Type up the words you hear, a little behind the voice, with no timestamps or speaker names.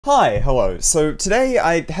Hi, hello. So today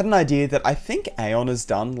I had an idea that I think Aeon has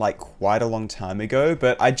done like quite a long time ago,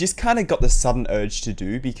 but I just kind of got the sudden urge to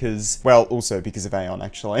do because, well, also because of Aeon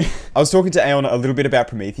actually. I was talking to Aeon a little bit about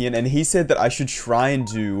Promethean and he said that I should try and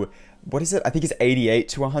do, what is it? I think it's 88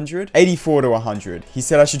 to 100? 84 to 100. He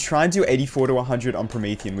said I should try and do 84 to 100 on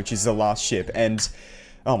Promethean, which is the last ship, and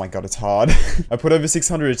oh my god, it's hard. I put over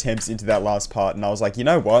 600 attempts into that last part and I was like, you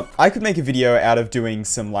know what? I could make a video out of doing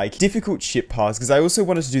some like difficult ship parts because I also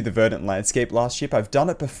wanted to do the Verdant Landscape last ship. I've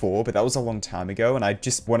done it before, but that was a long time ago and I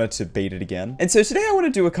just wanted to beat it again. And so today I want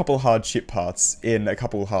to do a couple hard ship parts in a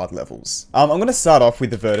couple hard levels. I'm going to start off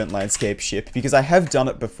with the Verdant Landscape ship because I have done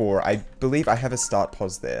it before. I believe I have a start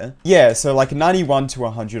pause there. Yeah, so like 91 to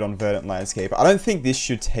 100 on Verdant Landscape. I don't think this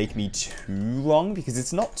should take me too long because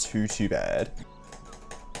it's not too bad.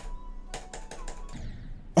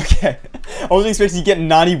 Okay, I wasn't expecting to get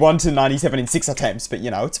 91 to 97 in 6 attempts, but you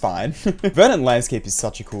know, it's fine. Verdant Landscape is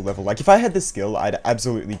such a cool level. Like, if I had the skill, I'd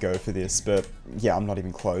absolutely go for this, but yeah, I'm not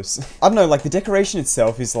even close. I don't know, like, the decoration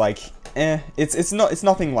itself is like, it's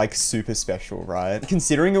nothing like super special, right?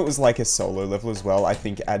 Considering it was like a solo level as well, I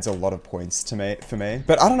think adds a lot of points for me.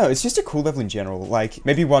 But I don't know, it's just a cool level in general. Like,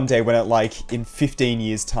 maybe one day when it, like, in 15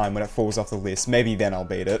 years time, when it falls off the list, maybe then I'll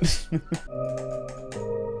beat it.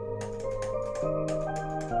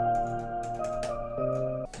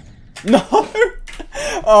 No!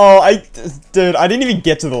 Oh, dude, I didn't even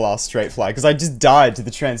get to the last straight fly because I just died to the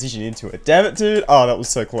transition into it. Damn it, dude. Oh, that was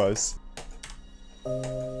so close.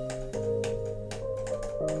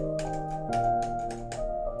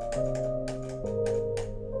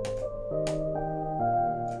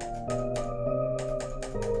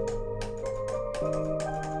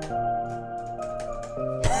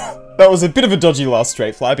 That was a bit of a dodgy last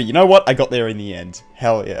straight fly, but you know what? I got there in the end.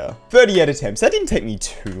 Hell yeah. 38 attempts. That didn't take me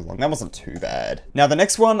too long. That wasn't too bad. Now, the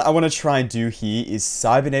next one I want to try and do here is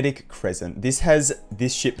Cybernetic Crescent. This has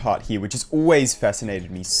this ship part here, which has always fascinated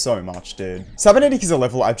me so much, dude. Cybernetic is a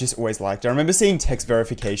level I've just always liked. I remember seeing Tech's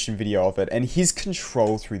verification video of it, and his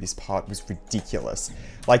control through this part was ridiculous.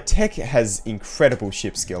 Like, Tech has incredible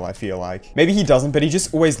ship skill, I feel like. Maybe he doesn't, but he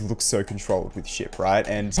just always looks so controlled with ship, right?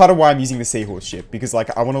 And part of why I'm using the Seahorse ship, because,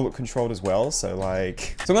 like, I want to look controlled as well, so,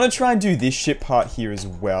 like... So I'm going to try and do this ship part here as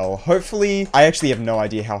well. Hopefully, I actually have no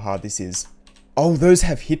idea how hard this is. Oh, those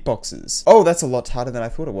have hitboxes. Oh, that's a lot harder than I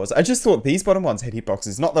thought it was. I just thought these bottom ones had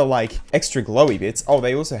hitboxes, not the, like, extra glowy bits. Oh,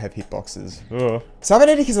 they also have hitboxes. Ugh.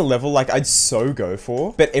 Cybernetic is a level, like, I'd so go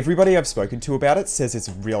for, but everybody I've spoken to about it says it's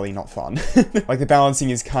really not fun. Like, the balancing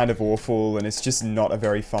is kind of awful, and it's just not a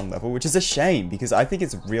very fun level, which is a shame, because I think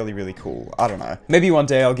it's really, really cool. I don't know. Maybe one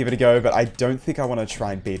day I'll give it a go, but I don't think I want to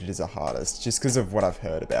try and beat it as a hardest, just because of what I've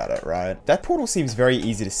heard about it, right? That portal seems very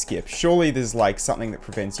easy to skip. Surely there's, like, something that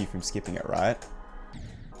prevents you from skipping it, right?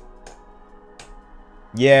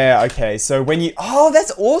 Yeah, okay, so when you... Oh,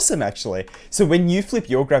 that's awesome, actually. So when you flip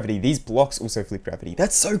your gravity, these blocks also flip gravity.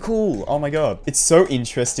 That's so cool. Oh my god. It's so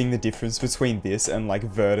interesting, the difference between this and, like,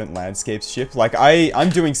 Verdant Landscape ship. Like, I'm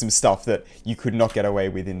doing some stuff that you could not get away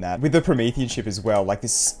with in that. With the Promethean ship as well, like,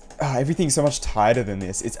 this... everything's so much tighter than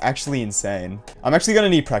this. It's actually insane. I'm actually going to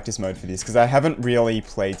need practice mode for this because I haven't really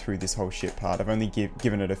played through this whole ship part. I've only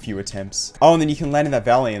given it a few attempts. Oh, and then you can land in that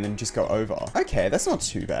valley and then just go over. Okay, that's not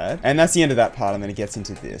too bad. And that's the end of that part, and then it gets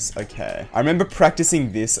into this. Okay. I remember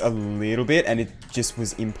practicing this a little bit and it just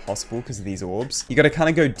was impossible because of these orbs. You got to kind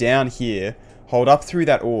of go down here, hold up through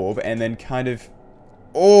that orb, and then kind of...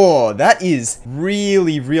 Oh, that is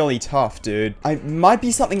really, really tough, dude. It might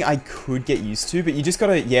be something I could get used to, but you just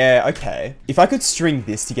gotta... Yeah, okay. If I could string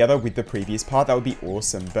this together with the previous part, that would be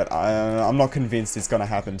awesome, but I'm not convinced it's gonna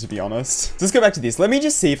happen, to be honest. So let's go back to this. Let me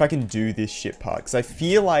just see if I can do this ship part, because I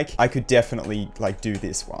feel like I could definitely, like, do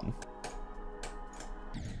this one.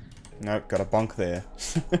 Nope, got a bonk there.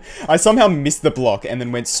 I somehow missed the block and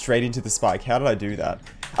then went straight into the spike. How did I do that?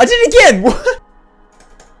 I did it again! What?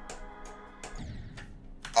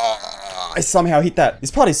 I somehow hit that. This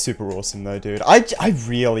part is super awesome though, dude. I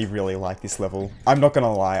really, really like this level. I'm not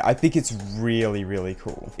gonna lie. I think it's really, really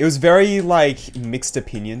cool. It was very, like, mixed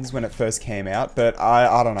opinions when it first came out, but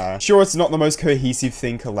I don't know. Sure, it's not the most cohesive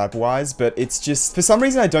thing collab-wise, but it's just... For some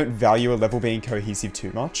reason, I don't value a level being cohesive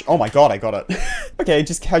too much. Oh my god, I got it. Okay,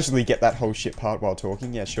 just casually get that whole shit part while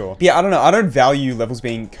talking. Yeah, sure. But yeah, I don't know. I don't value levels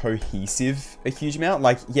being cohesive a huge amount.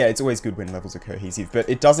 Like, yeah, it's always good when levels are cohesive, but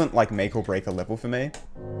it doesn't, like, make or break a level for me.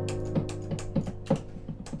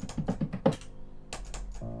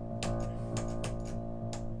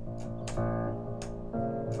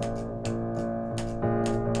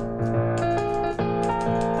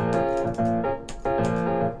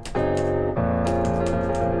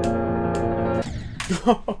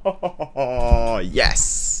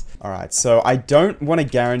 Yes! Alright, so I don't want to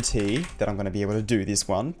guarantee that I'm going to be able to do this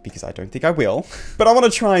one, because I don't think I will. But I want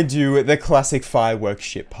to try and do the classic fireworks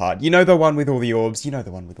ship part. You know the one with all the orbs? You know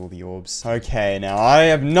the one with all the orbs. Okay, now I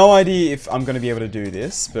have no idea if I'm going to be able to do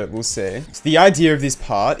this, but we'll see. So the idea of this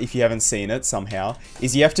part, if you haven't seen it somehow,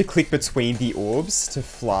 is you have to click between the orbs to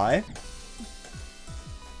fly.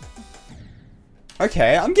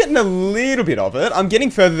 Okay, I'm getting a little bit of it. I'm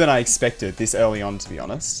getting further than I expected this early on, to be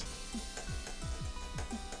honest.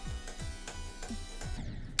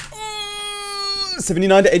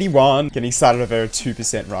 79 to 81. Getting excited over a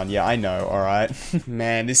 2% run. Yeah, I know, alright.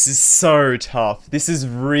 Man, this is so tough. This is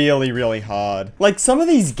really, really hard. Like, some of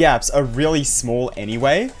these gaps are really small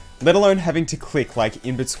anyway, let alone having to click, like,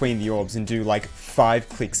 in between the orbs and do, like, 5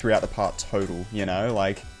 clicks throughout the part total, you know?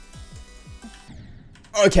 Like...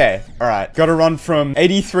 Okay, alright. Gotta run from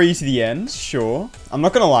 83 to the end, sure. I'm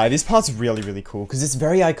not gonna lie, this part's really, really cool, because it's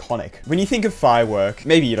very iconic. When you think of firework,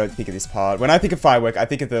 maybe you don't think of this part. When I think of firework, I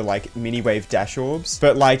think of the, like, mini wave dash orbs.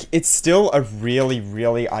 But, like, it's still a really,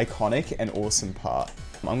 really iconic and awesome part.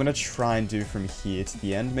 I'm gonna try and do from here to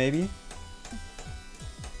the end, maybe.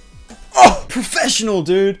 Oh, professional,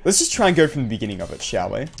 dude. Let's just try and go from the beginning of it, shall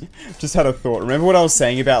we? Just had a thought. Remember what I was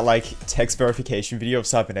saying about, like, text verification video of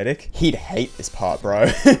Cybernetic? He'd hate this part,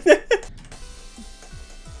 bro.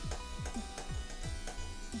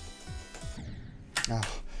 Oh,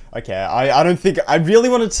 okay, I don't think... I really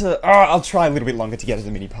wanted to... Oh, I'll try a little bit longer to get to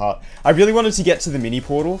the mini part. I really wanted to get to the mini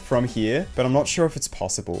portal from here, but I'm not sure if it's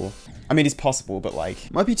possible. I mean, it's possible, but, like,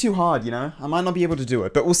 it might be too hard, you know? I might not be able to do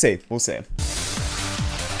it, but we'll see. We'll see.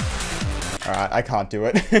 Alright, I can't do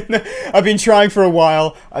it. I've been trying for a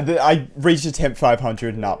while. I reached attempt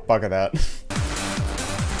 500. Nah, bugger that.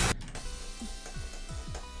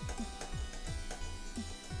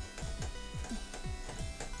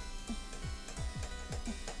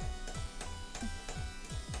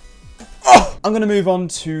 I'm gonna move on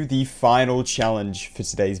to the final challenge for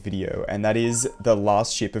today's video, and that is the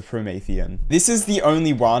last ship of Promethean. This is the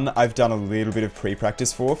only one I've done a little bit of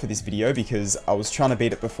pre-practice for this video, because I was trying to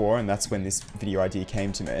beat it before, and that's when this video idea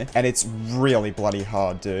came to me. And it's really bloody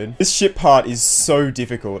hard, dude. This ship part is so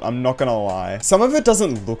difficult, I'm not gonna lie. Some of it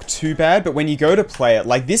doesn't look too bad, but when you go to play it,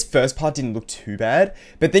 like this first part didn't look too bad,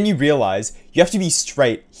 but then you realize you have to be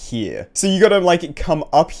straight here. So you gotta like come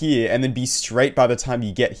up here and then be straight by the time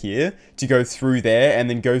you get here to go through there and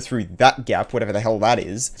then go through that gap, whatever the hell that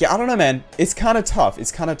is. Yeah, I don't know, man. It's kind of tough.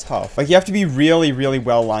 It's kind of tough. Like, you have to be really, really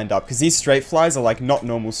well lined up, because these straight flies are, like, not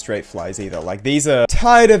normal straight flies either. Like, these are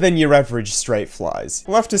tighter than your average straight flies.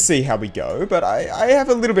 We'll have to see how we go, but I have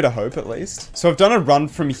a little bit of hope, at least. So I've done a run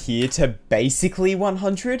from here to basically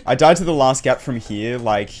 100. I died to the last gap from here,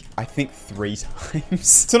 like, I think 3 times.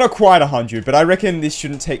 So not quite 100, but I reckon this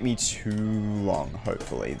shouldn't take me too long,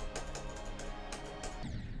 hopefully.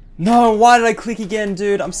 No, why did I click again,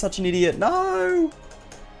 dude? I'm such an idiot. No!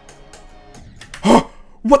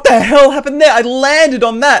 What the hell happened there? I landed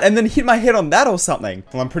on that and then hit my head on that or something.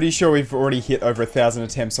 Well, I'm pretty sure we've already hit over 1,000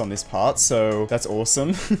 attempts on this part, so that's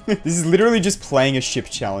awesome. This is literally just playing a ship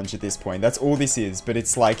challenge at this point. That's all this is, but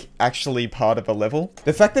it's like actually part of a level.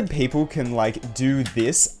 The fact that people can like do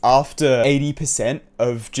this after 80%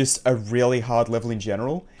 of just a really hard level in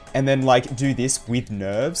general, and then like do this with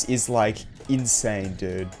nerves is like insane,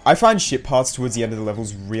 dude. I find ship parts towards the end of the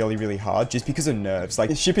levels really, really hard just because of nerves.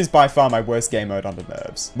 Like, ship is by far my worst game mode under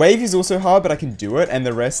nerves. Wave is also hard, but I can do it, and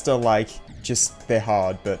the rest are like, just, they're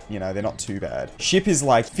hard, but, you know, they're not too bad. Ship is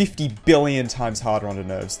like 50 billion times harder under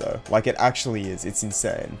nerves, though. Like, it actually is. It's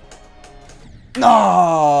insane.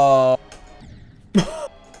 No!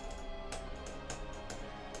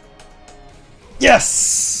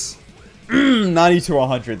 Yes! 90 to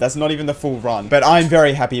 100. That's not even the full run, but I'm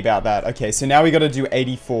very happy about that. Okay, so now we got to do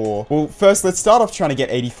 84. Well, first, let's start off trying to get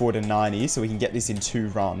 84 to 90 so we can get this in 2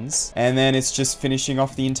 runs. And then it's just finishing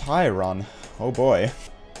off the entire run. Oh boy.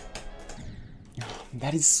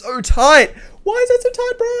 That is so tight. Why is that so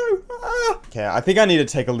tight, bro? Ah. Okay, I think I need to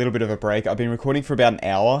take a little bit of a break. I've been recording for about an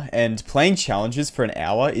hour, and playing challenges for an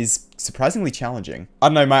hour is surprisingly challenging. I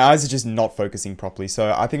don't know, my eyes are just not focusing properly,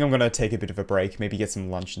 so I think I'm gonna take a bit of a break, maybe get some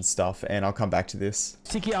lunch and stuff, and I'll come back to this.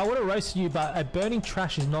 Tiki, I want to roast you, but burning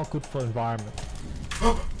trash is not good for the environment.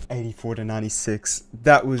 84 to 96.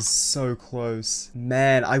 That was so close.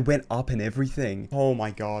 Man, I went up and everything. Oh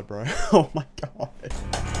my god, bro. Oh my god.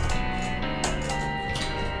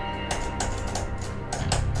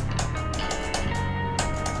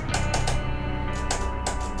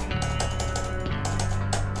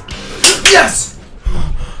 Yes!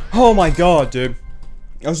 Oh my god, dude.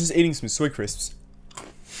 I was just eating some soy crisps.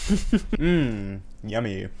 Mmm,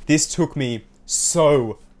 yummy. This took me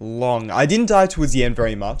so long. I didn't die towards the end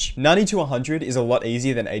very much. 90 to 100 is a lot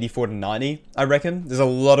easier than 84 to 90, I reckon. There's a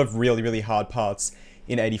lot of really, really hard parts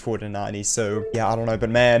in 84 to 90, so yeah, I don't know, but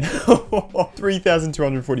man,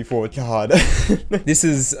 3,244, god. This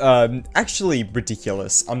is actually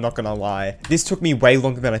ridiculous, I'm not gonna lie. This took me way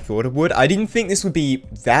longer than I thought it would. I didn't think this would be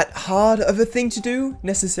that hard of a thing to do,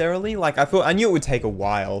 necessarily. Like, I knew it would take a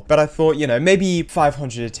while, but I thought, you know, maybe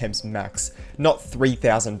 500 attempts max, not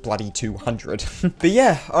 3,000 bloody 200. But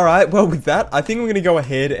yeah, alright, well with that, I think I'm gonna go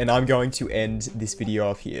ahead and I'm going to end this video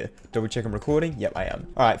off here. Double check I'm recording, yep I am.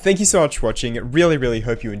 Alright, thank you so much for watching, really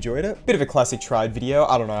hope you enjoyed it. Bit of a classic tried video,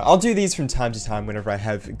 I don't know, I'll do these from time to time whenever I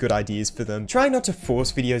have good ideas for them. Trying not to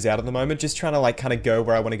force videos out at the moment, just trying to like kind of go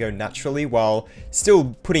where I want to go naturally while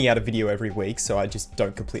still putting out a video every week so I just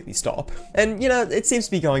don't completely stop. And you know, it seems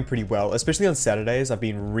to be going pretty well, especially on Saturdays. I've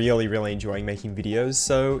been really enjoying making videos,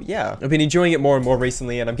 so yeah. I've been enjoying it more and more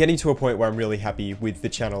recently and I'm getting to a point where I'm really happy with the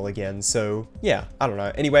channel again, so yeah, I don't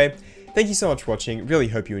know. Anyway, thank you so much for watching, really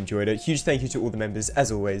hope you enjoyed it. Huge thank you to all the members,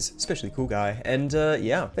 as always, especially Cool Guy. And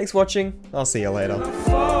yeah, thanks for watching, I'll see you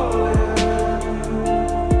later.